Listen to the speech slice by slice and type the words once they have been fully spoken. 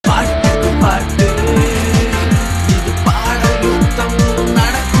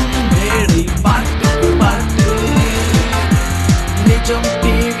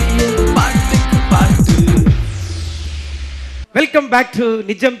Back to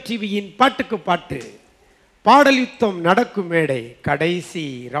நிஜம் டிவியின் பாட்டுக்கு பாட்டு பாடல் யுத்தம் நடக்கும் மேடை. கடைசி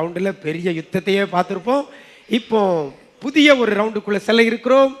ரவுண்டில் பெரிய யுத்தத்தையே பார்த்துருப்போம். இப்போ புதிய ஒரு ரவுண்டுக்குள்ளே செல்ல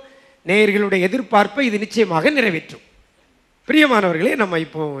இருக்கிறோம். நேயர்களுடைய எதிர்பார்ப்பை இது நிச்சயமாக நிறைவேற்றும். பிரியமானவர்களே, நம்ம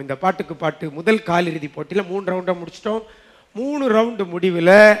இப்போ இந்த பாட்டுக்கு பாட்டு முதல் காலிறுதி போட்டியில் 3 ரவுண்டை முடிச்சிட்டோம். 3 ரவுண்டு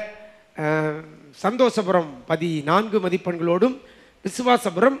முடிவில் சந்தோஷபுரம் 14 மதிப்பெண்களோடும்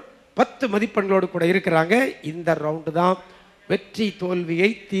விசுவாசபுரம் 10 மதிப்பெண்களோடு கூட இருக்கிறாங்க. இந்த ரவுண்டு தான் வெற்றி தோல்வியை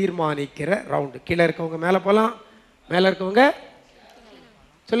தீர்மானிக்கிற ரவுண்டு. கீழே இருக்கவங்க மேலே போகலாம், மேலே இருக்கவங்க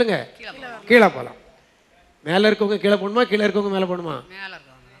சொல்லுங்க கீழே போகலாம். மேலே இருக்கவங்க கீழே போகணுமா, கீழே இருக்கவங்க மேலே போகணுமா?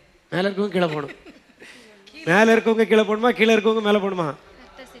 மேலே இருக்கவங்க கீழே போகணும். மேலே இருக்கவங்க கீழே போகணுமா, கீழே இருக்கவங்க மேலே போகணுமா?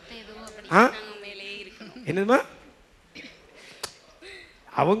 என்னதுமா?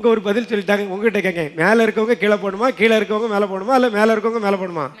 அவங்க ஒரு பதில் சொல்லிட்டாங்க, உங்ககிட்ட கேட்க. மேலே இருக்கவங்க கீழே போகணுமா, கீழே இருக்கவங்க மேலே போகணுமா, இல்லை மேலே இருக்கவங்க மேலே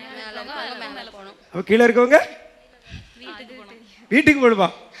போகணுமா? அப்போ கீழே இருக்கவங்க வீட்டுக்கு போடுவா.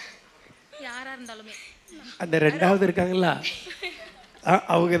 அந்த 2வது இருக்காங்களா,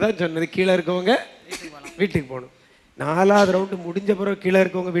 அவங்க தான் சொன்னது கீழே இருக்கவங்க வீட்டுக்கு போகணும். 4வது ரவுண்டு முடிஞ்ச பிறகு கீழே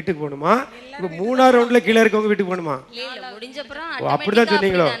இருக்கவங்க வீட்டுக்கு போகணுமா? இப்போ 3வது ரவுண்டில் கீழே இருக்கவங்க வீட்டுக்கு போகணுமா? அப்படிதான்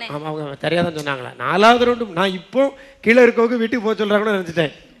சொன்னீங்களோ? ஆமாம், அவங்க சரியாக தான் சொன்னாங்களா? 4வது ரவுண்டு நான் இப்போ கீழே இருக்கவங்க வீட்டுக்கு போக சொல்கிறாங்கன்னு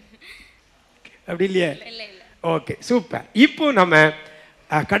நினச்சிட்டேன். அப்படி இல்லையே? Okay, super. இப்போ நம்ம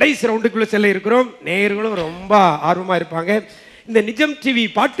கடைசி ரவுண்டுக்குள்ளே செல்ல இருக்கிறோம். நேயர்களும் ரொம்ப ஆர்வமாக இருப்பாங்க. இந்த நிஜம் டிவி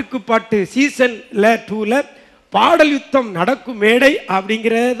பாட்டுக்கு பாட்டு சீசனில் 2ல் பாடல் யுத்தம் நடக்கும் மேடை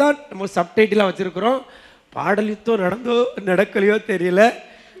அப்படிங்கிறதான் நம்ம சப்டைட்டிலாக வச்சுருக்கிறோம். பாடல் யுத்தம் நடந்தோ நடக்கலையோ தெரியல.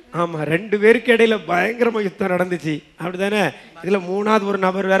 ஆமாம், 2 பேருக்கு இடையில பயங்கரமாக யுத்தம் நடந்துச்சு, அப்படி தானே? இதில் 3வது ஒரு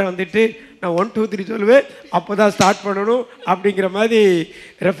நபர் வேறு வந்துட்டு நான் 1 2 3 சொல்லுவேன், அப்போ தான் ஸ்டார்ட் பண்ணணும் அப்படிங்கிற மாதிரி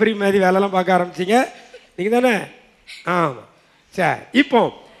ரெஃபரி மாதிரி வேலைலாம் பார்க்க ஆரம்பிச்சிங்க நீங்கள் தானே? ஆமாம், சரி. இப்போ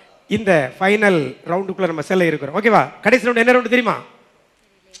இந்த ஃபைனல் ரவுண்டுக்குள்ளே நம்ம செல்ல இருக்கிறோம். ஓகேவா? கடைசி ரவுண்டு என்ன ரவுண்டு தெரியுமா?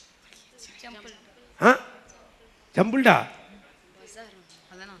 ஜம்புல்டா.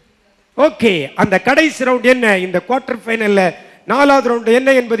 ஓகே, அந்த கடைசி ரவுண்ட் என்ன, இந்த குவார்டர் ஃபைனல்ல 4வது ரவுண்டு என்ன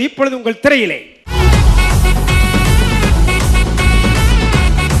என்பது இப்பொழுது உங்கள் திரையிலே.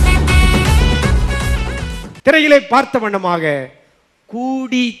 திரையிலே பார்த்த வண்ணமாக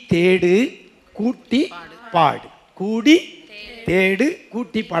கூடி தேடு கூட்டி பாடு, கூடி தேடு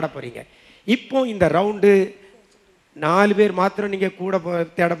கூட்டி பாட போறீங்க. இப்போ இந்த ரவுண்டு 4 பேர் மாத்திரம் நீங்க கூட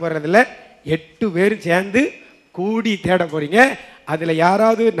தேட போறதில்ல, 8 பேரும் சேர்ந்து கூடி தேட போறீங்க. அதுல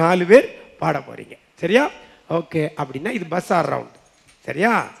யாராவது 4 பேர் பாட போறீங்க. சரியா? ஓகே, அப்படின்னா இது பஸார் ரவுண்ட்.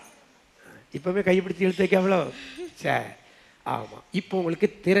 சரியா? இப்பவே கைப்பிடிச்சு இழுத்துக்க எவ்வளோ? சரி, ஆமாம். இப்போ உங்களுக்கு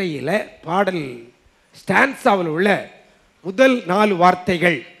திரையில பாடல் ஸ்டான்ஸாவில் உள்ள முதல் 4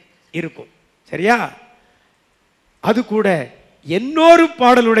 வார்த்தைகள் இருக்கும். சரியா? அது கூட இன்னொரு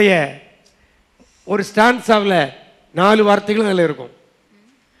பாடலுடைய ஒரு ஸ்டான்ஸாவில் 4 வார்த்தைகளும் அதில் இருக்கும்.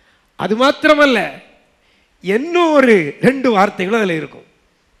 அது மாத்திரமல்ல, இன்னொரு 2 வார்த்தைகளும் அதில் இருக்கும்.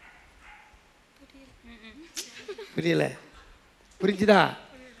 புரியல? புரிஞ்சுதா?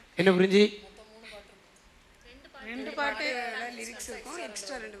 என்ன புரிஞ்சு?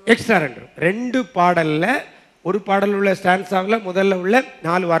 எக்ஸ்ட்ரா 2 பாடல்ல, ஒரு பாடல் உள்ள ஸ்டான்ஸாவில் முதல்ல உள்ள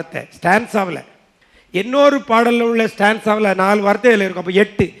 4 வார்த்தை ஸ்டான்ஸாவில், இன்னொரு பாடலில் உள்ள ஸ்டான்ஸாவில் 4 வார்த்தை இதில் இருக்கும். அப்போ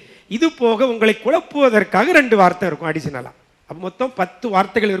 8. இது போக உங்களை குழப்புவதற்காக 2 வார்த்தை இருக்கும் அடிஷனலாக. அப்போ மொத்தம் 10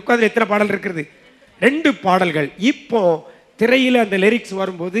 வார்த்தைகள் இருக்கும். அதில் எத்தனை பாடல் இருக்கிறது? 2 பாடல்கள். இப்போ திரையில் அந்த லிரிக்ஸ்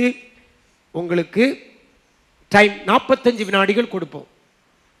வரும்போது உங்களுக்கு டைம் 45 வினாடிகள் கொடுப்போம்.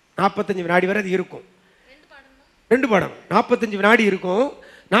 45 வினாடி வரை அது இருக்கும். 2 பாடம் 45 வினாடி இருக்கும்.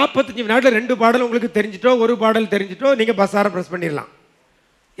 45 வினாடியில் 2 பாடல் உங்களுக்கு தெரிஞ்சிட்டோ, ஒரு பாடல் தெரிஞ்சிட்டோ, நீங்கள் பஸாரை ப்ரெஸ் பண்ணிடலாம்.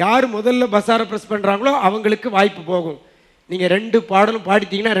 யார் முதல்ல பஸாரை ப்ரெஸ் பண்ணுறாங்களோ அவங்களுக்கு வாய்ப்பு போகும். நீங்கள் 2 பாடலும்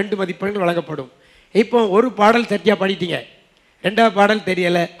பாடிட்டீங்கன்னா 2 மதிப்பெண்கள் வழங்கப்படும். இப்போ ஒரு பாடல் சரியாக பாடிட்டீங்க, 2வது பாடல்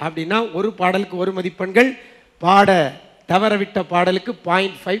தெரியலை அப்படின்னா ஒரு பாடலுக்கு 1 மதிப்பெண்கள், பாட தவறவிட்ட பாடலுக்கு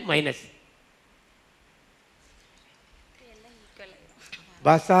 0.5 மைனஸ்.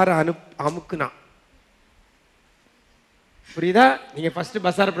 பஸாரை அமுக்குனா புரியுதா? நீங்கள் ஃபஸ்ட்டு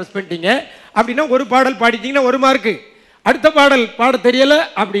பஸாரை ப்ரெஸ் பண்ணிட்டீங்க அப்படின்னா ஒரு பாடல் பாடிட்டீங்கன்னா 1 மார்க்கு. அடுத்த பாடல் பாட தெரியல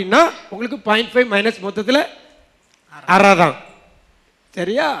அப்படின்னா உங்களுக்கு 0.5 மைனஸ், மொத்தத்தில் 6 தான்.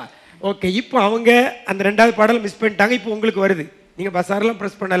 சரியா? ஓகே, இப்போ அவங்க அந்த 2வது பாடலை மிஸ் பண்ணிட்டாங்க. இப்போ உங்களுக்கு வருது, நீங்கள் பஸாரெலாம்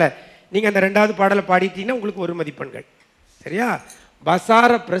ப்ரெஸ் பண்ணலை, நீங்கள் அந்த 2வது பாடலை பாடிட்டீங்கன்னா உங்களுக்கு 1 மதிப்பெண்கள். சரியா?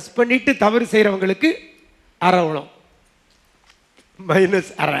 பஸாரை ப்ரெஸ் பண்ணிட்டு தவறு செய்கிறவங்களுக்கு அரை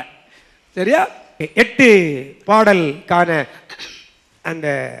மைனஸ் அரை. சரியா? 8 பாடலுக்கான அந்த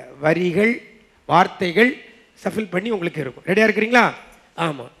வரிகள் வார்த்தைகள் சஃபில் பண்ணி உங்களுக்கு இருக்கும். ரெடியாக இருக்கிறீங்களா?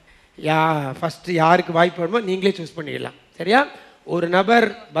 ஆமாம். ஃபஸ்ட்டு யாருக்கு வாய்ப்பு வேணுமோ நீங்களே சூஸ் பண்ணிடலாம். சரியா? ஒரு நபர்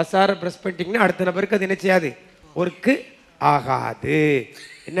பஸாரை ப்ரெஸ் பண்ணிட்டீங்கன்னா அடுத்த நபருக்கு அது என்ன செய்யாது, ஒர்க்கு ஆகாது.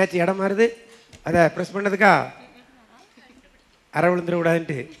 என்னாச்சு, இடம் மாறுது? அதை ப்ரெஸ் பண்ணதுக்கா அரை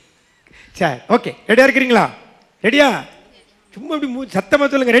விழுந்துடக்கூடாதுன்ட்டு. சரி, ஓகே. ரெடியா இருக்கிறீங்களா? ரெடியா? சும்மா இப்படி சத்தமா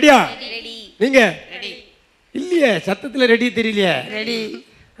சொல்லுங்க. ரெடியா? நீங்க இல்லையே, சத்தத்துல ரெடி தெரியலையே. ரெடி.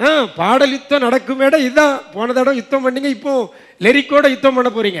 பாடல் யுத்தம் நடக்கும் இடம் இதுதான். போன தடவை யுத்தம் பண்ணீங்க, இப்போ லிரிக்கோட யுத்தம் பண்ண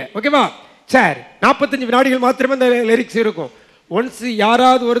போறீங்க. ஓகேவா? சரி, 45 வினாடிகள் மாத்திரமே இந்த லிரிக்ஸ் இருக்கும். ஒன்ஸ்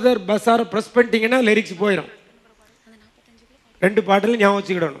யாராவது ஒருத்தர் பஸ்ஸார ப்ரெஸ் பண்ணிட்டீங்கன்னா லிரிக்ஸ் போயிடும். 2 பாடலும் ஞாபகம்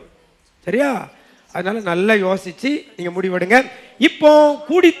வச்சுக்கிடணும். சரியா? அதனால நல்லா யோசிச்சு நீங்க முடிவெடுங்க. இப்போ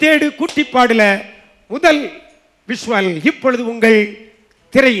கூடி தேடு கூட்டி பாடல முதல் விஷுவல் இப்பொழுது உங்கள்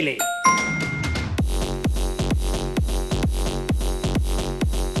திரையிலே.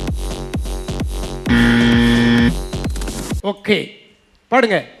 ஓகே,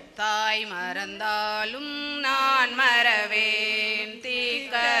 பாடுங்க. தாய் மறந்தாலும் நான் மறவேன்,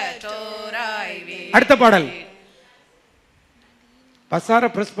 தீக்கற்றோராய்வேன். அடுத்த பாடல். பசார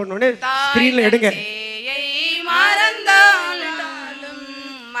பிரஸ் பண்ணோனே ஸ்கிரீன்ல எடுங்க. மறந்தாலும்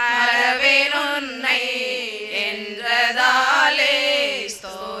மறவேன் உன்னை என்றதாலே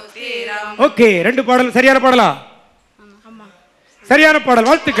ஸ்தோத்திரம். ஓகே, 2 பாடல் சரியான பாடலா? சரியான பாடல்,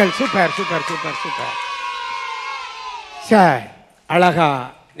 வாழ்த்துக்கள். Super super super super. சரி, அழகா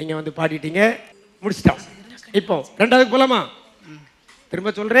நீங்க வந்து பாடிட்டீங்க, முடிச்சிட்டோம். இப்போ 2வது போலாமா? திரும்ப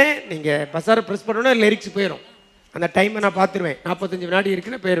சொல்றேன், நீங்க பசார பிரஸ் பண்ணோன்னா லிரிக்ஸ் போயிடும். அந்த டைமை நான் பார்த்துருவேன். 45 வினாடி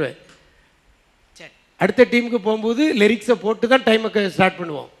இருக்குன்னு போயிடுவேன். அடுத்த டீமுக்கு போகும்போது லிரிக்ஸை போட்டு தான் டைமுக்கு ஸ்டார்ட்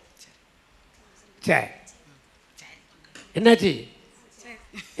பண்ணுவோம். சரி, என்னாச்சு?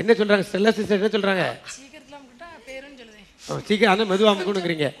 என்ன சொல்றாங்க ஸ்டெல்லா சிஸ்டர்? என்ன சொல்றாங்க? சீக்கிரம் அந்த மெதுவாக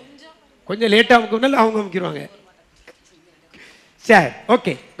அமுக்கணுங்கிறீங்க. கொஞ்சம் லேட்டாக அமுக்கணும்னால அவங்க அமுக்கிடுவாங்க. சரி,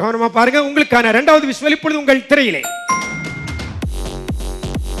 ஓகே, கவனமா பாருங்க. உங்களுக்கான 2வது விஷுவல் இப்பொழுது உங்கள் திரையிலே.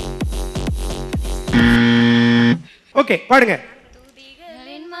 ஓகே, பாடுங்க.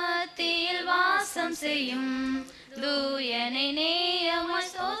 துதிகளின் மத்தியில் வாசம் செய்யும் தூயனை நேயமாய்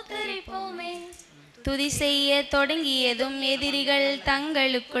ஸ்தோத்திரிப்போமே. துதி செய்ய தொடங்கியதும் எதிரிகள்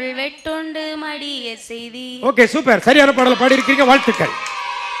தங்களுக்குள் வெட்டுண்டு மடிய செய்தி. ஓகே, சூப்பர், சரியான பாடலை பாடி இருக்கீங்க, வாழ்த்துக்கள்.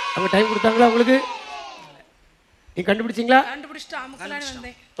 அவங்க டைம் கொடுத்தாங்களா உங்களுக்கு? நீங்க கண்டுபிடிச்சீங்களா? கண்டுபிடிச்சிட்டு அமுக்கலான்னு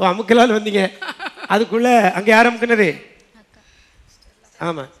வந்தேன். ஓ, அமுக்கலான்னு வந்தீங்க. அதுக்குள்ள அங்க யார் அமுக்குனது?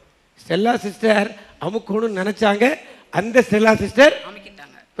 ஆமா, ஸ்டெல்லா சிஸ்டர் அமுக்கணும்னு நினைச்சாங்க. அந்த ஸ்டெல்லா சிஸ்டர்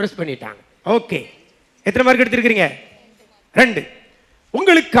பிரஸ் பண்ணிட்டாங்க. ஓகே, எத்தனை மார்க் எடுத்திருக்கீங்க? 2.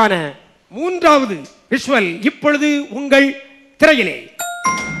 உங்களுக்கான 3வது விஷுவல் இப்பொழுது உங்கள் திரையிலே.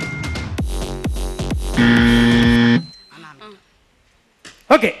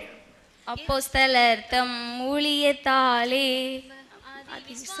 ஓகே. அப்போஸ்தலர் தம் ஊழியத்தாலே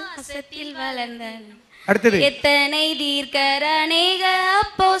விசுவாசத்தில் வளர்ந்தனர். அடுத்தது. எத்தனை தீர்க்கர் அநேக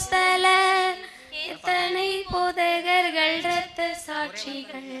அப்போஸ்தலர், எத்தனை போதகர்கள் இரத்த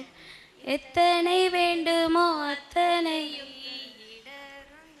சாட்சிகள், எத்தனை வேண்டுமோ அத்தனை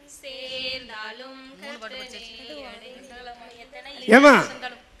சேர்ந்தாலும் ஏமா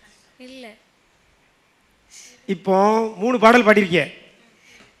இல்ல. இப்போ 3 பாடல் பாடிருக்கீங்க.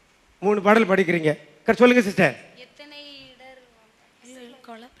 3 பாடல் படிக்கிறீங்க. சொல்லுங்க சிஸ்டர். எத்தனை இடர்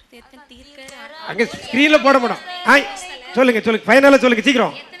எத்தனை தீர்க்கர் அங்க ஸ்கிரீன்ல போட மாட்டோம். சொல்லுங்க சொல்லுங்க, ஃபைனலா சொல்லுங்க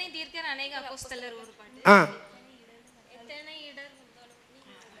சீக்கிரம். எத்தனை தீர்க்கர் அநேக அப்போஸ்தலர் ஒரு பாட்டு.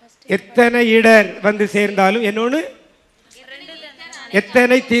 எத்தனை இடர் வந்து சேர்ந்தாலும் என்னொன்னு,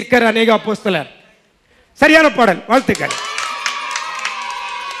 எத்தனை தீர்க்கர் அநேக அப்போஸ்தலர். சரியான பாடல், வாழ்த்துக்கள்.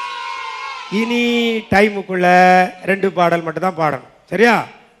 இனி டைமுக்குள்ள 2 பாடல் மட்டும் தான் பாடணும். சரியா?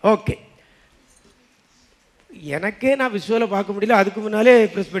 ஓகே. எனக்கே நான் விஷுவலை பார்க்க முடியல, அதுக்கு முன்னாலே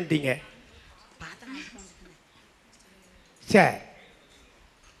ப்ரெஸ் பண்ணிட்டீங்க. சரி,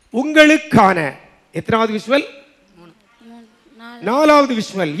 உங்களுக்கான எத்தனாவது விஷுவல்? 4வது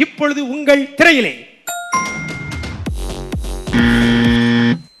விஷுவல் இப்பொழுது உங்கள் திரையிலே.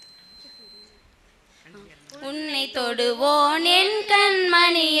 உன்னை தொடுவோன் என்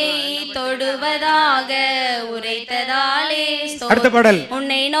கண்மணியை தொடுவதாக உரைத்ததாலே. அடுத்த பாடல்.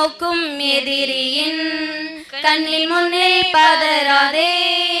 உன்னை நோக்கும் எதிரியின் கண்ணில் முன்னே பதறாதே,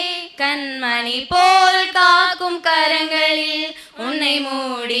 கண்மணி போல் காக்கும் கரங்களில் உன்னை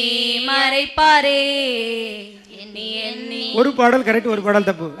மூடி மறைப்பாரே. எண்ணி எண்ணி ஒரு பாடல் கரெக்ட், ஒரு பாடல்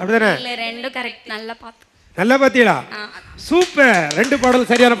தப்பு, அப்படிதானே? இல்ல, 2 கரெக்ட். நல்லா பார்த்து. நல்லா பாத்தீங்களா? சூப்பர், 2 பாடல்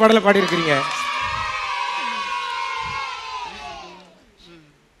சரியான பாடலை பாடி இருக்கிறீங்க.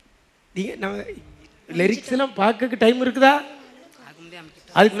 நீங்க நம்ம லிரிக்ஸ் எல்லாம் பார்க்க டைம் இருக்குதா?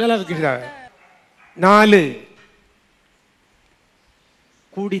 அதுக்கு மேல வைக்கிறதா? 4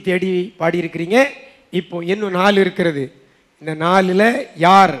 கூடி தேடி பாடி இருக்கிறீங்க. இப்போ இன்னும் 4 இருக்கிறது. இந்த 4ல்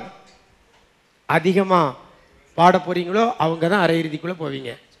யார் அதிகமா பாட போறீங்களோ அவங்க தான் அரையிறுதிக்குள்ளே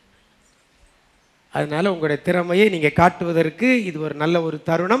போவீங்க. அதனால உங்களுடைய திறமையை நீங்கள் காட்டுவதற்கு இது ஒரு நல்ல ஒரு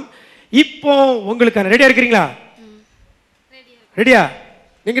தருணம். இப்போ உங்களுக்கான ரெடியா இருக்கிறீங்களா? ரெடியா?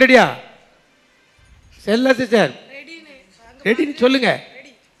 நீங்க ரெடியா? செல்ல சிஸ்டர் ரெடின்னு சொல்லுங்க.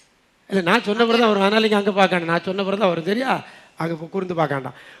 இல்லை நான் சொன்ன பிறகு தான் வரும், அதனால நீங்கள் அங்கே பார்க்கணும். நான் சொன்ன பிறகு தான் வரும், சரியா? அங்கே கூர்ந்து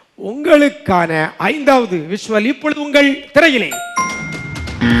பார்க்காண்டாம். உங்களுக்கான 5வது விஷுவல் இப்பொழுது உங்கள் திரையிலே.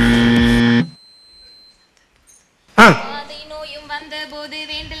 பாதை நோயும் வந்த போது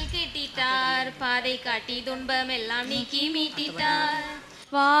வேண்டல் கேட்டிட்டார், பாதை காட்டி துன்பம் எல்லாம் நீக்கி மீட்டிட்டார்.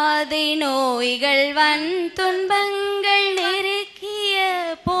 வாதை நோய்கள் வன் துன்பங்கள் நெருக்கிய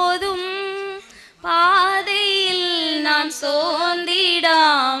போதும் பாதையில் நாம்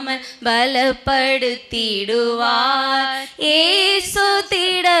சோர்ந்திடாமல் பலப்படுத்திடுவார், இயேசு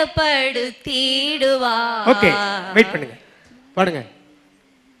திடப்படுத்திடுவார். ஓகே, வெயிட் பண்ணுங்க, பாடுங்க.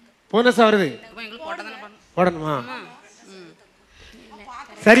 போனஸ் வருது, பாடணுமா?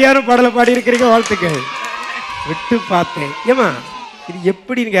 சரியான பாடலை பாடி இருக்கிறீங்க, வாழ்த்துக்கள். விட்டு பார்த்தேன். ஏமா இது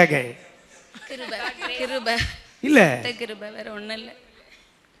எப்படின்னு கேட்க இல்ல, வேற ஒண்ணும் இல்ல.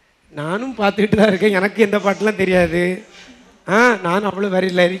 நானும் பார்த்துக்கிட்டு தான் இருக்கேன், எனக்கு எந்த பாட்டுலாம் தெரியாது. நான் அவ்வளோ வேற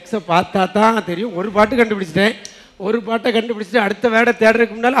லிரிக்ஸை பார்த்தா தான் தெரியும். ஒரு பாட்டு கண்டுபிடிச்சிட்டேன், ஒரு பாட்டை கண்டுபிடிச்சிட்டு அடுத்த வேடை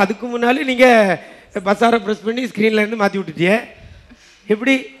தேடுறதுக்கு முன்னால் அதுக்கு முன்னாலே நீங்கள் பசாரை ப்ரெஸ் பண்ணி ஸ்க்ரீன்லேருந்து மாற்றி விட்டுட்டியே.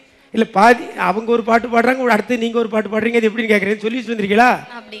 எப்படி இல்லை பாதி அவங்க ஒரு பாட்டு பாடுறாங்க, அடுத்து நீங்கள் ஒரு பாட்டு பாடுறீங்க, அது எப்படின்னு கேட்குறேன்னு சொல்லி வந்துருக்கீங்களா?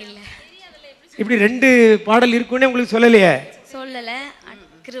 அப்படி இல்லை, இப்படி 2 பாடல் இருக்குன்னே உங்களுக்கு சொல்லலையே. சொல்லலை,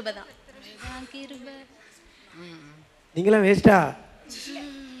 கிருபதான். நீங்களாம் வேஸ்டா?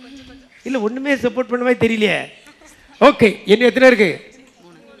 இல்லை ஒன்றுமே சப்போர்ட் பண்ண மாதிரி தெரியலையே. ஓகே, என்ன எத்தனை இருக்கு?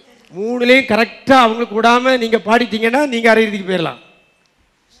 3லேயும் கரெக்டாக அவங்களுக்கு விடாமல் நீங்கள் பாடிட்டீங்கன்னா நீங்கள் அரையிறதுக்கு போயிடலாம்.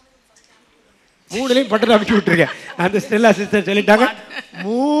 3லேயும் பட்டனை அமைக்கி விட்டுருங்க. அந்த ஸ்டெல்லா சிஸ்டர் சொல்லிட்டாங்க,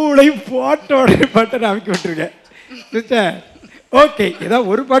 3லையும் போட்டோட பட்டனை அமைக்கி விட்டுருங்க சிஸ்டர். ஓகே, ஏதாவது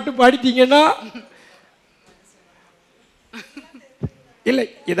ஒரு பாட்டு பாடிட்டீங்கன்னா, இல்லை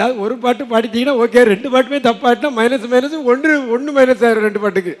ஏதாவது ஒரு பாட்டு பாடிட்டீங்கன்னா ஓகே. 2 பாட்டுமே தப்பாட்டினா மைனஸ் ஒன்று மைனஸ் ஆயிரும் 2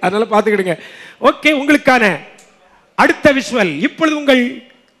 பாட்டுக்கு. அதனால பார்த்துக்கிடுங்க. ஓகே, உங்களுக்கான அடுத்த விஷுவல் இப்பொழுது உங்கள்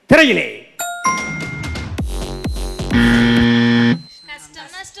திரையிலே.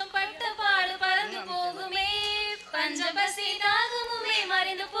 கஷ்டம் நஷ்டம் பட்ட பாடு பறந்து போகுமே, பஞ்சம் பசி தாகமுமே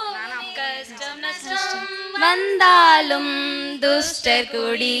மறைந்து போகுமே. கஷ்டம் நஷ்டம் வந்தாலும் துஷ்டர்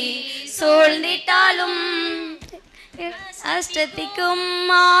கூடி சூழ்ந்திட்டாலும் அஷ்டத்திக்கும்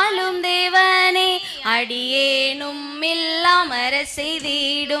ஆளும் தேவனே அடியேனும் இல்லாமற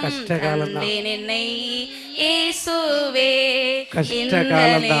செய்திடும் என்னை இயேசுவே இந்த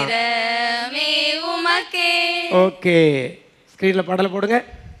நேரமே உமக்கே. ஓகே, ஸ்க்ரீனில் பாடலை போடுங்க.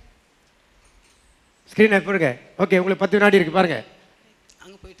 ஸ்க்ரீனை போடுங்க. ஓகே, உங்களுக்கு 10 வினாடி இருக்கு, பாருங்க.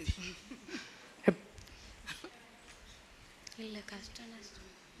 அங்க போயிட்டு இல்ல கஷ்டம் நஷ்டம்.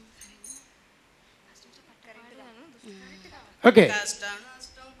 ஓகே, கஷ்டம்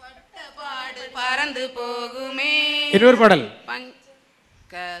நஷ்டம் பட்ட பாடு பறந்து போகுமே. இன்னொரு பாடல்.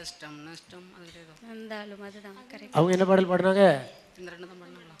 கஷ்டம் நஷ்டம் வந்தாலும் அதுதான் கரெக்ட். அவங்க என்ன பாடல் பாடுறாங்க? இந்த 2 தான்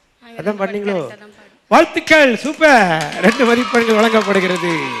பண்ணாங்களா? அதான் பண்ணீங்களோ? வாழ்த்துக்கள், சூப்பர். 2 மதிப்பெண்கள்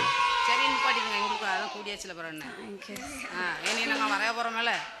வழங்கப்படுகிறது. சரி, நிப்பாட்டிங்க, எங்களுக்கு அதான் கூடியாச்சுல பரவாயில்ல. இனி நாங்கள் வரைய போகிறோம்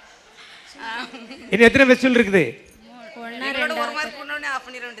மேலே. இன்னும் எத்தனை ஃபெஸ்டிவல் இருக்குது? எங்களோட ஒரு மாதிரி கொண்டு ஆஃப்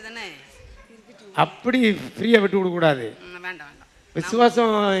பண்ணிட வேண்டியதானே. அப்படி ஃப்ரீயாக விட்டு கொடுக்கக்கூடாது. வேண்டாம் வேண்டாம்.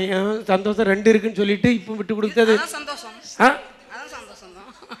 விசுவாசம் சந்தோஷம் 2 இருக்குன்னு சொல்லிட்டு இப்போ விட்டு கொடுத்தது சந்தோஷம். அதான் சந்தோஷம் தான்.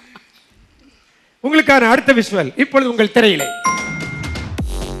 உங்களுக்கான அடுத்த விஷுவல் இப்பொழுது உங்கள் திரையிலே.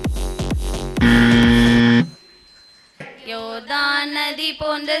 யோர்தான் நதி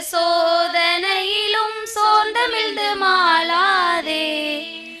போன்ற சோதனையிலும் சோர்ந்தமிழ்ந்து மாளாதே,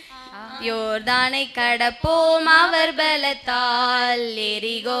 யோர்தானை கடப்போம் அவர் பலத்தால்,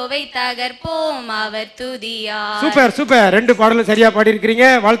 எரிகோவை தகர்ப்போம் அவர் துதியால். சூப்பர் சூப்பர், 2 பாடலும் சரியா பாடி இருக்கிறீங்க,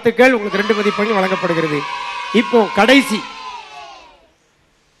 வாழ்த்துக்கள். உங்களுக்கு 2 மதிப்பெண்கள் வழங்கப்படுகிறது. இப்போ கடைசி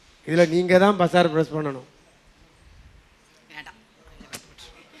இதுல நீங்க தான் பசார் பிரஸ் பண்ணணும்.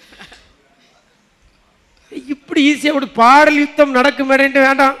 இப்படி ஈஸியா ஒரு பாடல் யுத்தம் நடக்கும்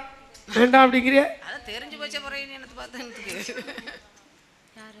வேண்டாம் வேண்டாம் அப்படிங்கிறிய. அதான் தெரிஞ்சு போச்ச போறேன் எனக்கு பார்த்தேன்.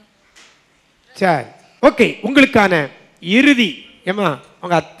 சரி, ஓகே. உங்களுக்கான இறுதி. ஏமா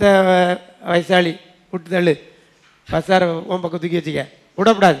உங்க அத்தை வயசாளி விட்டுதள்ளு, பசார உன் பக்கம் தூக்கி வச்சுக்க,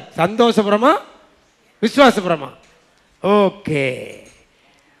 விடக்கூடாது. சந்தோஷபுரமா விசுவாசபுரமா? ஓகே,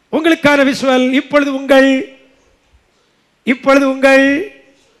 உங்களுக்கான விஷுவல் இப்பொழுது உங்கள்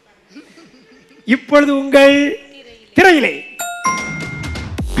திரையிலே.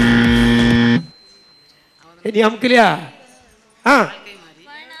 நீ அமுக்கலையா?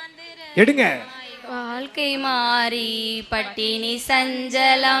 எடுங்க. வாழ்க்கை மாறி பட்டினி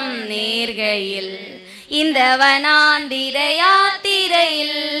சஞ்சலம் நேர்கையில் இந்த வனாந்திர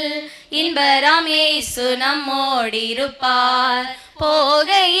யாத்திரையில் இன்பராம் இயேசு நம்மோடிருப்பார்.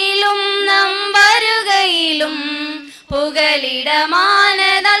 போகையிலும் நம் வருகையிலும்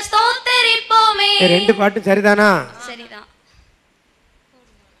புகலிடமானதால் ஸ்தோத்தரிப்போமே. ரெண்டு பாட்டும் சரிதானா? சரிதான்.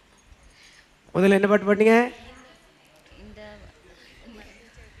 முதல்ல என்ன பாட்டு பாட்டீங்க?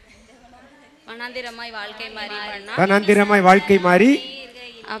 வனாந்திரமாய் வாழ்க்கை மாறி பண்ணா. வனாந்திரமாய் வாழ்க்கை மாறி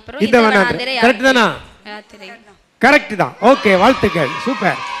அப்புறம் இந்த வனாந்திர. கரெக்ட் தானா? கரெக்ட் தான். ஓகே, வாழ்த்துக்கள்,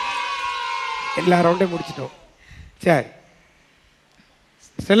 சூப்பர். எல்லா ரவுண்டையும் முடிச்சிட்டோம். சரி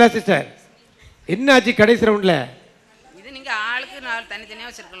ஸ்டெல்லா சிஸ்டர், என்ன ஆச்சு கடைசி ரவுண்ட்ல? இது நீங்க ஆளுக்கு 4 தனித்தனியா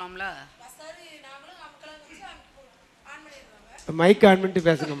வச்சிருக்கலாம்ல. மைக் ஆன் பண்ணிட்டு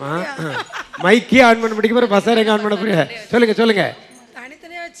பேசுங்கம்மா. மைக்கே ஆன் பண்ண முடிக்க போற பசார் எங்க ஆன் பண்ண போறீங்க? சொல்லுங்க சொல்லுங்க.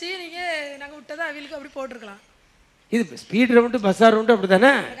 தனித்தனியா வச்சு நீங்க நாங்க விட்டதா அவங்களுக்கு அப்படி போட்டுருக்கலாம். இது ஸ்பீட் ரவுண்டு பசார் ரவுண்டு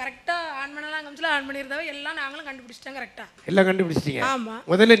அப்படிதானே? கரெக்டா ஆன் பண்ணலாம் கம்ஸ்ல ஆன் பண்ணிருந்தாவே எல்லாம் நாங்களும் கண்டுபிடிச்சிட்டோம். கரெக்டா எல்லாம் கண்டுபிடிச்சிட்டீங்க. ஆமா,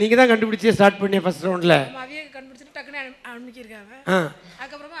 முதல்ல நீங்க தான் கண்டுபிடிச்சு ஸ்டார்ட் பண்ணீங்க ஃபர்ஸ்ட் ரவுண்ட்ல. அவியே கண்டுபிடிச்சிட்டு டக்குனு அனுப்பிச்சிருக்காங்க.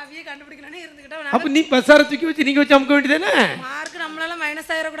 அதுக்கப்புறமா அவியே கண்டுபிடிக்கலானே இருந்துக்கிட்டா. அப்ப நீ பசார தூக்கி வச்சு நீங்க வச்சு அமுக்க வேண்டியதானே? மார்க் நம்மளால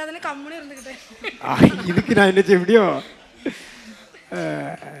மைனஸ் ஆயிடக்கூடாதுன்னு கம்முன்னு இருந்துக்கிட்டேன். இதுக்கு நான் என்ன செய்ய முடியும்?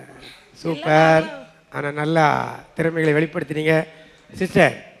 சூப்பர். ஆனா நல்லா திறமைகளை வெளிப்படுத்தினீங்க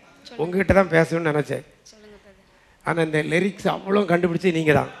சிஸ்டர். உங்ககிட்ட தான் பேசணும்னு நினைச்சேன். ஆனா இந்த லிரிக்ஸ் அவ்வளோ கண்டுபிடிச்சி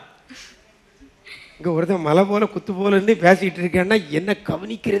நீங்க தான். இங்க ஒருத்தன் மலை போல குத்து போலன்னு பேசிக்கிட்டு இருக்கேன்னா என்ன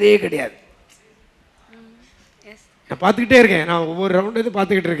கவனிக்கிறதே கிடையாது. நான் பார்த்துக்கிட்டே இருக்கேன். நான் ஒவ்வொரு ரவுண்டு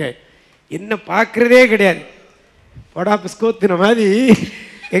பார்த்துக்கிட்டு இருக்கேன். என்ன பார்க்குறதே கிடையாது. படா பிஸ்கோத்துன மாதிரி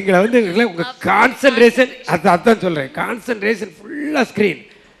எங்களை வந்து உங்கள் கான்சன்ட்ரேஷன் அதான் சொல்கிறேன். கான்சன்ட்ரேஷன் ஃபுல்லாக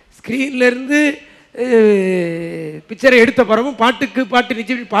ஸ்க்ரீன்லேருந்து பிக்சரை எடுத்த பிறகும் பாட்டுக்கு பாட்டு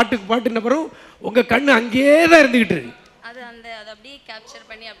நிச்சயம் பாட்டுக்கு பாட்டுன பிறகும் உங்கள் கண்ணு அங்கேயே தான் இருந்துக்கிட்டு இருக்கு. அது அப்படியே கேப்சர்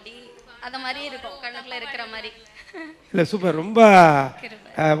பண்ணி அப்படி அந்த மாதிரி இருக்கும், கண்ணுக்குள்ள இருக்கிற மாதிரி. இல்லை சூப்பர், ரொம்ப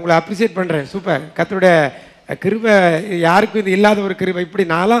உங்களை அப்ரிசியேட் பண்ணுறேன். சூப்பர். கர்த்தருடைய கிருபை யாருக்கும் இது இல்லாத ஒரு கிருபை. இப்படி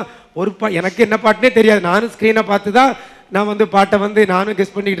நான்லாம் ஒரு எனக்கு என்ன பாட்டுனே தெரியாது. நானும் ஸ்க்ரீனை பார்த்து தான் நான் வந்து பாட்டை வந்து நானும்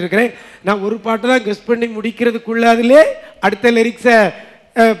கெஸ் பண்ணிக்கிட்டு இருக்கிறேன். நான் ஒரு பாட்டை தான் கெஸ் பண்ணி முடிக்கிறதுக்குள்ள அதிலே அடுத்த லிரிக்ஸை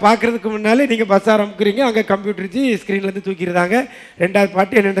பார்க்குறதுக்கு முன்னாலே நீங்கள் பஸ்ஸாக அமுக்குறீங்க. அங்கே கம்ப்யூட்டர்ச்சு ஸ்க்ரீன்லேருந்து தூக்கிடுறாங்க. ரெண்டாவது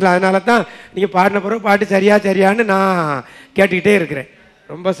பாட்டு என்னென்ன. அதனால தான் நீங்கள் பாடின பிறகு பாட்டு சரியான்னு நான் கேட்டுக்கிட்டே இருக்கிறேன்.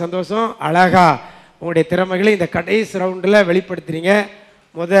 ரொம்ப சந்தோஷம். அழகா உங்களுடைய திறமைகளை இந்த கடைசி ரவுண்டில் வெளிப்படுத்துறீங்க.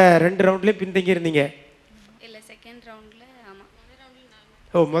 ரெண்டு ரவுண்ட்லேயும் பின்தங்கி இருந்தீங்க. இல்லை, செகண்ட் ரவுண்டில்.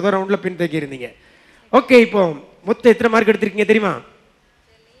 ஆமாம், முதல் ரவுண்டில் பின்தங்கி இருந்தீங்க. ஓகே, இப்போ மொத்தம் எத்தனை மார்க் எடுத்திருக்கீங்க தெரியுமா?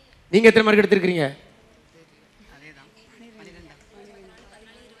 நீங்கள் எத்தனை மார்க் எடுத்திருக்கிறீங்க?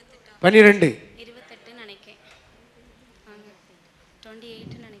 12. 28 நினைக்கிறேன்.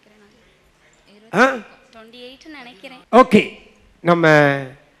 28 நினைக்கிறேன். 28 நினைக்கிறேன். ஓகே, நம்ம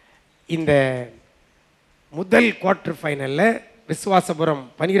இந்த முதல் குவார்டர் ஃபைனலில் விசுவாசபுரம்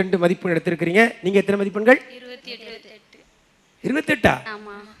 12 மதிப்பெண் எடுத்திருக்கிறீங்க. நீங்கள் எத்தனை மதிப்பெண்கள்? 28. 28?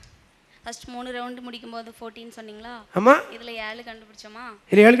 ஆமாம். ஃபர்ஸ்ட் 3 ரவுண்டு முடிக்கும் போது 14 சொன்னீங்களா? ஆமாம். இதில் 7 கண்டுபிடிச்சோமா?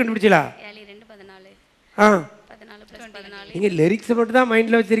 இல்லை 7 கண்டுபிடிச்சலா? 7 2 14. 14 + 14. நீங்கள் லிரிக்ஸை மட்டும் தான்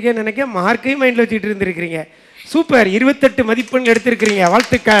மைண்டில் வச்சிருக்கேன்னு நினைக்க, மார்க்கையும் மைண்டில் வச்சுக்கிட்டு இருந்திருக்கிறீங்க. சூப்பர், 28 மதிப்பெண் எடுத்திருக்கிறீங்க.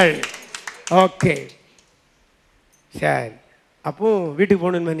 வாழ்த்துக்கள். ஓகே, சரி. அப்போ வீட்டுக்கு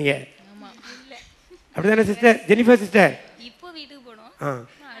போகணுமா நீங்கள்? அப்படிதானே சிஸ்டர்? ஜெனிஃபர் சிஸ்டர், இப்போ வீட்டுக்கு போகணும்.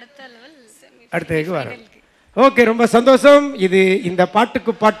 அடுத்த இதுக்கு வரோம். ஓகே, ரொம்ப சந்தோஷம். இது இந்த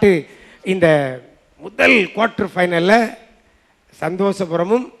பாட்டுக்கு பாட்டு இந்த முதல் குவார்டர் ஃபைனலில்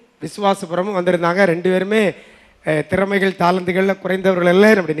சந்தோஷபுரமும் விசுவாசபுரமும் வந்திருந்தாங்க. ரெண்டு பேருமே திறமைகள் தாளந்துகளில் குறைந்தவர்கள்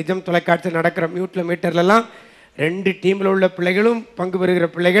எல்லாம் நம்முடைய நிஜம் தொலைக்காட்சி நடக்கிற மியூட்டில் மீட்டர்லாம் 2 டீமில் உள்ள பிள்ளைகளும் பங்கு பெறுகிற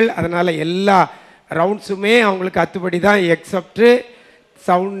பிள்ளைகள். அதனால் எல்லா ரவுண்ட்ஸுமே அவங்களுக்கு அத்துப்படி தான், எக்ஸப்ட்டு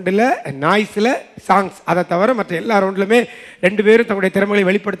சவுண்டில் நாய்ஸில் சாங்ஸ். அதை தவிர மற்ற எல்லா ரவுண்ட்லுமே 2 பேரும் தங்களுடைய திறமைகளை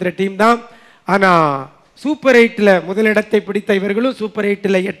வெளிப்படுத்துகிற டீம் தான். ஆனால் சூப்பர் 8ல் முதலிடத்தை பிடித்த இவர்களும் சூப்பர்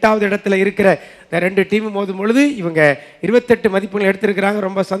 8ல் 8வது இடத்துல இருக்கிற இந்த 2 டீமும் மோதும் பொழுது இவங்க 28 மதிப்பெண்கள் எடுத்திருக்கிறாங்க.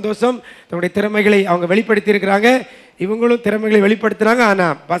 ரொம்ப சந்தோஷம். தன்னுடைய திறமைகளை அவங்க வெளிப்படுத்தி இருக்கிறாங்க. இவங்களும் திறமைகளை வெளிப்படுத்துகிறாங்க.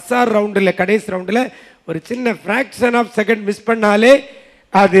 ஆனால் பஸ்ஸார் ரவுண்டில் கடைசி ரவுண்டில் ஒரு சின்ன ஃப்ராக்ஷன் ஆஃப் செகண்ட் மிஸ் பண்ணாலே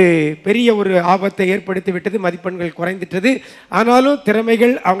அது பெரிய ஒரு ஆபத்தை ஏற்படுத்தி விட்டது. மதிப்பெண்கள் குறைந்துட்டது. ஆனாலும்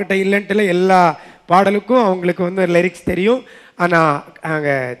திறமைகள் அவங்ககிட்ட இல்லைன்ட்டுல எல்லா பாடலுக்கும் அவங்களுக்கு வந்து லிரிக்ஸ் தெரியும். ஆனால்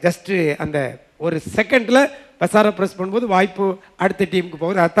அங்கே ஜஸ்ட்டு அந்த ஒரு செகண்டில் பசாரை ப்ரெஸ் பண்ணும்போது வாய்ப்பு அடுத்த டீமுக்கு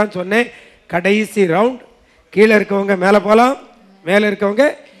போகுது. அதான் சொன்னேன், கடைசி ரவுண்ட் கீழே இருக்கவங்க மேலே போகலாம், மேலே இருக்கவங்க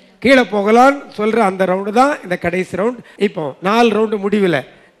கீழே போகலான்னு சொல்கிற அந்த ரவுண்டு தான் இந்த கடைசி ரவுண்ட். இப்போ 4 ரவுண்டு முடிவில்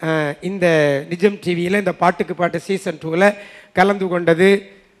இந்த நிஜம் டிவியில் இந்த பாட்டுக்கு பாட்டு சீசன் 2ல் கலந்து கொண்டது,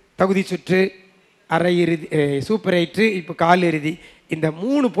 தகுதி சுற்று அரை இறுதி, சூப்பர் 8, இப்போ கால் இறுதி, இந்த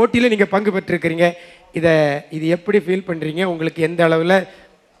 3 போட்டியில் நீங்கள் பங்கு பெற்றிருக்கிறீங்க. இது எப்படி ஃபீல் பண்ணுறீங்க? உங்களுக்கு எந்த அளவில்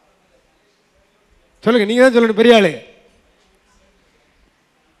சொல்லுங்கள், நீங்கள் தான் சொல்லணும், பெரிய ஆள்.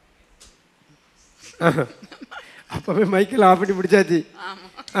 அப்போவே மைக்கில் ஆஃப் பண்ணி பிடிச்சாச்சு.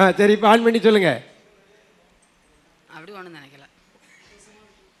 சரி, இப்போ ஆன் பண்ணி சொல்லுங்கள். அப்படி ஒன்றும் நினைக்கல.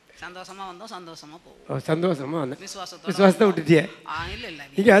 சந்தோஷமா வந்தோம், சந்தோஷமா போவோம். சந்தோஷமா வந்தேன். விசுவாசத்தை விட்டுட்டியே. இல்லை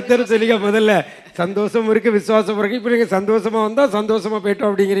நீங்கள் அத்தனை சொல்லிங்க. முதல்ல சந்தோஷம் இருக்குது, விசுவாசம் இருக்குது. இப்போ நீங்கள் சந்தோஷமாக வந்தால் சந்தோஷமாக போயிட்டோம்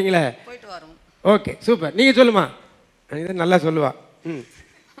அப்படிங்கிறீங்களே. போயிட்டு வரோம். Okay, super. நீங்கள் சொல்லுமா. இதை நல்லா சொல்லுவா.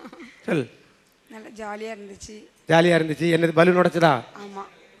 சொல். நல்லா ஜாலியாக இருந்துச்சு. ஜாலியாக இருந்துச்சு. என்னது, பலூன் உடைச்சதா? ஆமாம்.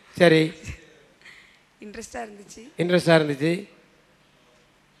 சரி. இன்ட்ரெஸ்டாக இருந்துச்சு. இன்ட்ரெஸ்டாக இருந்துச்சு.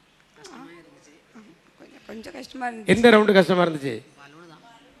 கொஞ்சம் கஷ்டமாக இருந்துச்சு. எந்த ரவுண்டு கஷ்டமாக இருந்துச்சு?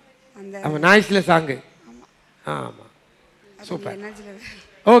 அந்த ஆமாம், நாய்ஸில் சாங்கு. ஆமாம், சூப்பர்.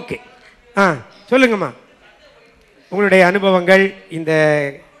 ஓகே, சொல்லுங்கம்மா உங்களுடைய அனுபவங்கள். இந்த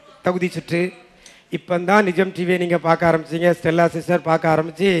தகுதி சுற்று இப்போ தான் நிஜம் டிவியை நீங்கள் பார்க்க ஆரம்பிச்சிங்க, ஸ்டெல்லா சிஸ்டர் பார்க்க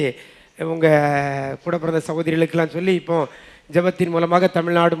ஆரம்பித்து உங்கள் கூட பிறந்த சகோதரிகளுக்கெல்லாம் சொல்லி இப்போ ஜபத்தின் மூலமாக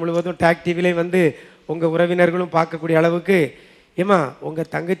தமிழ்நாடு முழுவதும் டாக் டிவிலையும் வந்து உங்கள் உறவினர்களும் பார்க்கக்கூடிய அளவுக்கு. ஏம்மா,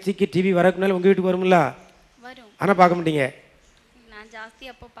 உங்கள் தங்கச்சிக்கு டிவி வரக்குனால உங்கள் வீட்டுக்கு வரும்ல? வரும். ஆனால் பார்க்க மாட்டீங்க? நான் ஜாஸ்தி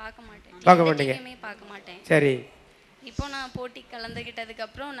அப்போ பார்க்க மாட்டேன். பார்க்க மாட்டேன். சரி. இப்போ நான் போட்டி கலந்துக்கிட்டதுக்கு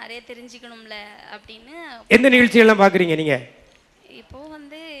அப்புறம் நிறைய தெரிஞ்சுக்கணும்ல அப்படின்னு. எந்த நிகழ்ச்சியெல்லாம் பார்க்குறீங்க நீங்கள்? இப்போ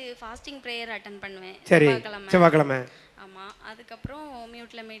வந்து ஃபாஸ்டிங் ப்ரேயர் அட்டன் பண்ணுவேன். சரி, செவ்வாய்க்கிழமை. ஆமாம். அதுக்கப்புறம்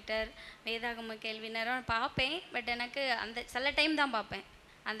மியூட்ல மீட்டர், வேதாகம கேள்வி நேரம் பார்ப்பேன். பட் எனக்கு அந்த சில டைம் தான் பார்ப்பேன்.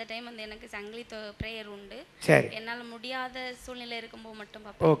 அந்த டைம் வந்து எனக்கு சங்கிலி ப்ரேயர் உண்டு. சரி. என்னால் முடியாத சூழ்நிலை இருக்கும்போது மட்டும்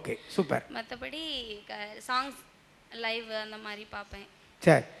பார்ப்பேன். Okay, super. மற்றபடி சாங்ஸ் லைவ் அந்த மாதிரி பார்ப்பேன்.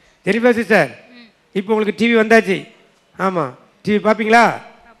 சரி, ஜெனிஃபர் சிஸ்டர், இப்போ உங்களுக்கு டிவி வந்தாச்சு. ஆமாம், டிவி பார்ப்பீங்களா?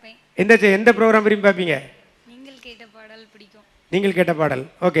 பார்ப்பேன். எந்த ப்ரோக்ராம் விரும்பி பார்ப்பீங்க? நீங்கள் கேட்ட பாடல் பிடிக்கும். நீங்கள் கேட்ட பாடல்.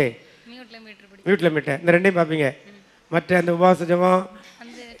 ஓகே. மியூட்ல மீட்டர் பிடிக்கும். மியூட்ல மீட்டர், இந்த ரெண்டையும் பார்ப்பீங்க. மற்ற அந்த உபவாச ஜெபம்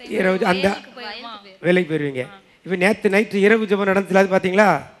இரவு அந்த வேலைக்கு போயிடுவீங்க. இப்போ நேற்று நைட்டு இரவு ஜெபம் நடந்துச்சு, அது பார்த்தீங்களா?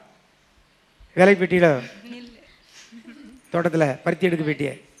 வேலைக்கு போயிட்டீங்களோ? தோட்டத்தில் பருத்தி எடுக்க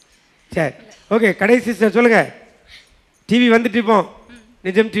போயிட்டியே. சரி, ஓகே. கடைசி சிஸ்டர் சொல்லுங்கள். டிவி வந்துட்டு இப்போ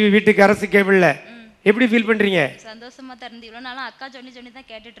நிஜம் டிவி வீட்டுக்கு அரசு கேபிளில் எப்படி ஃபீல் பண்ணுறீங்க? சந்தோஷமா தான் இருந்து. இவ்வளோ நாளும் அக்கா சொல்லி தான்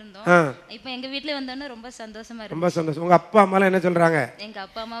கேட்டுட்டு இருந்தோம். இப்போ எங்கள் வீட்டில் வந்தோன்னே ரொம்ப சந்தோஷமா இருக்கு. ரொம்ப சந்தோஷம். உங்கள் அப்பா அம்மாலாம் என்ன சொல்கிறாங்க? எங்கள்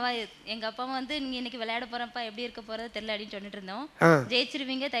அப்பா அம்மா வந்து நீங்கள் இன்னைக்கு விளையாட போகிறப்பா, எப்படி இருக்க போகிறது தெரியல அப்படின்னு சொல்லிட்டு இருந்தோம்.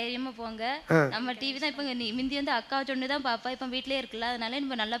 ஜெயிச்சிருவீங்க, தைரியமாக போங்க. நம்ம டிவி தான் இப்போ மிந்தி வந்து அக்கா சொன்னு தான் பாப்பா, இப்போ வீட்டிலே இருக்குல்ல, அதனால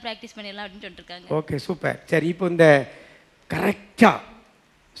இப்போ நல்லா ப்ராக்டிஸ் பண்ணிடலாம் அப்படின்னு சொல்லிட்டு இருக்காங்க. Okay, super. சரி, இப்போ இந்த கரெக்டாக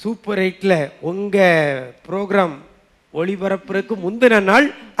சூப்பர் 8ல் உங்கள் ப்ரோக்ராம் ஒளிபரப்புறதுக்கு முந்தின நாள்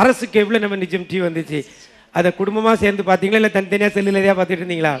அரசு கேபிளில் நம்ம நிஜம் டிவி வந்துச்சு. அதை குடும்பமாக சேர்ந்து பார்த்தீங்களா, இல்லை தனித்தனியாக செல்லில் எதையா பார்த்துட்டு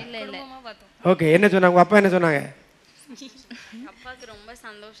இருந்தீங்களா? ஓகே, என்ன சொன்னாங்க உங்கள் அப்பா? என்ன சொன்னாங்க? அப்பாவுக்கு ரொம்ப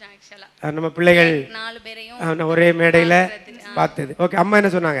சந்தோஷம். ஆக்சுவலாக நம்ம பிள்ளைகள் 4 பேரையும் ஒரே மேடையில் பார்த்தது. ஓகே, அம்மா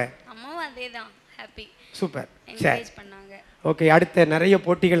என்ன சொன்னாங்க? அம்மாவும் அதே தான், ஹாப்பி. சூப்பர். சரி, பண்ணாங்க. ஓகே, அடுத்த நிறைய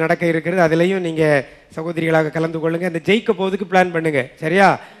போட்டிகள் நடக்க இருக்கிறது. அதுலேயும் நீங்கள் சகோதரிகளாக கலந்து கொள்ளுங்கள். அந்த ஜெயிக்க போவதுக்கு பிளான் பண்ணுங்கள், சரியா?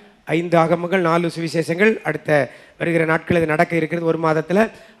 5 ஆகமங்கள், 4 சுவிசேஷங்கள் அடுத்த வருகிற நாட்கள் இது நடக்க இருக்கிறது, 1 மாதத்தில்.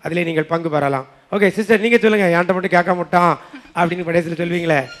 அதிலே நீங்கள் பங்கு பெறலாம். ஓகே சிஸ்டர், நீங்கள் சொல்லுங்கள். என்கிட்ட மட்டும் கேட்க மாட்டான் அப்படின்னு கடைசியில்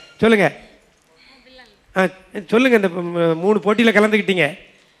சொல்வீங்களே, சொல்லுங்கள். சொல்லுங்கள். இந்த 3 போட்டியில் கலந்துக்கிட்டீங்க.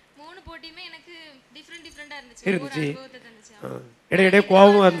 3 போட்டியுமே எனக்கு டிஃப்ரெண்டாக இருந்துச்சு. இடையிடையே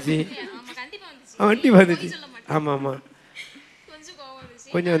கோபமும் வந்துச்சு. கண்டிப்பாக வந்துச்சு. ஆமாம் ஆமாம்,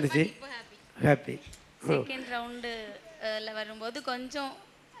 கொஞ்சம் வந்துச்சு. ஹாப்பி. செகண்ட் ரவுண்டில் வரும்போது கொஞ்சம்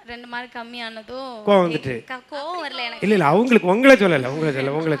 2 மார்க் கம்மியானதும் கோவம் வந்துட்டு. கோவம் வரல எனக்கு. இல்லை அவங்களுக்கு உங்களை சொல்லலை.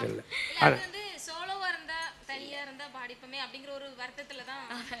 அது வந்து சோலோவா இருந்தா தனியா இருந்தா பாடிப்பமே அப்படிங்கிற ஒரு வருத்தத்துல தான்.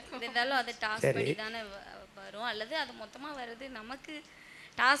 இருந்தாலும் அது டாஸ்க் படி தானே வரும், அல்லது அது மொத்தமா வருது நமக்கு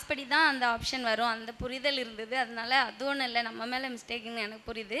டாஸ்க் படி தான் அந்த ஆப்ஷன் வரும். அந்த புரிதல் இருந்தது. அதனால அது ஒன்றும் இல்லை, நம்ம மேலே மிஸ்டேக்குன்னு எனக்கு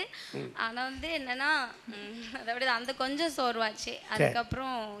புரியுது. ஆனால் வந்து என்னன்னா அதை விட அந்த கொஞ்சம் சோர்வாச்சு.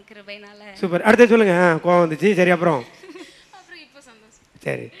 அதுக்கப்புறம் கிருபைனால. சூப்பர். அடுத்து சொல்லுங்க. கோவம் வந்துச்சு, சரி. அப்புறம் இப்போ சந்தோஷம்.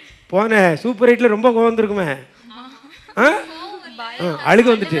 சரி, போன சூப்பர் 8ல் ரொம்ப கோவம் வந்துருக்குமே. அழுக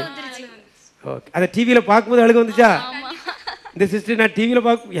வந்துட்டு. ஓகே, அதை டிவியில் பார்க்கும்போது அழுக வந்துச்சா? இந்த சிஸ்டர் நான் டிவியில்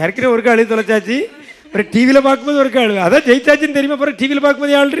பார்க்க ஏற்கனவே ஒருக்கா அழுது தொலைச்சாச்சு, அப்புறம் டிவியில் பார்க்கும்போது ஒருக்கா அழுகு. அதான் ஜெயிச்சாச்சுன்னு தெரியுமா, அப்புறம் டிவியில்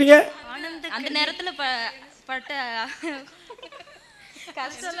பார்க்கும்போது ஆளுறீங்க. அந்த நேரத்தில் பட்ட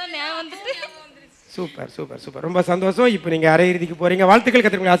கஷ்டம் ஞாபகம் வந்துட்டு. சூப்பர் சூப்பர் சூப்பர், ரொம்ப சந்தோஷம். இப்போ நீங்கள் அரையிறுதிக்கு போகிறீங்க. வாழ்த்துக்கள்,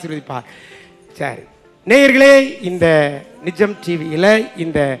 கத்திரங்களை ஆசீர்வதிப்பா. சரி நேயர்களே, இந்த நிஜம் டிவியில்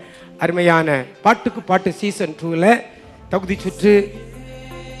இந்த அருமையான பாட்டுக்கு பாட்டு சீசன் 2ல் தகுதி சுற்று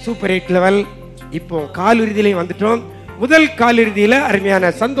சூப்பர் 8 லெவல் இப்போ காலிறுதியிலையும் வந்துட்டோம். முதல் காலிறுதியில்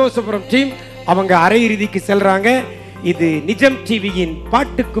அருமையான சந்தோஷபுரம் டீம் அவங்க அரையிறுதிக்கு செல்றாங்க. இது நிஜம் டிவியின்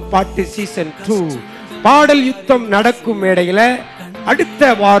பாட்டுக்கு பாட்டு சீசன் 2 பாடல் யுத்தம் நடக்கும் மேடையில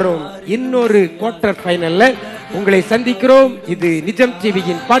அடுத்த வாரம் இன்னொரு குவார்டர் ஃபைனல்ல உங்களை சந்திக்கிறோம். இது நிஜம்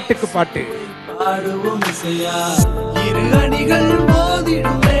டிவியின் பாட்டுக்கு பாட்டு. இரு அணிகள்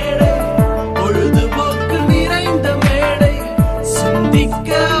மோதிடும்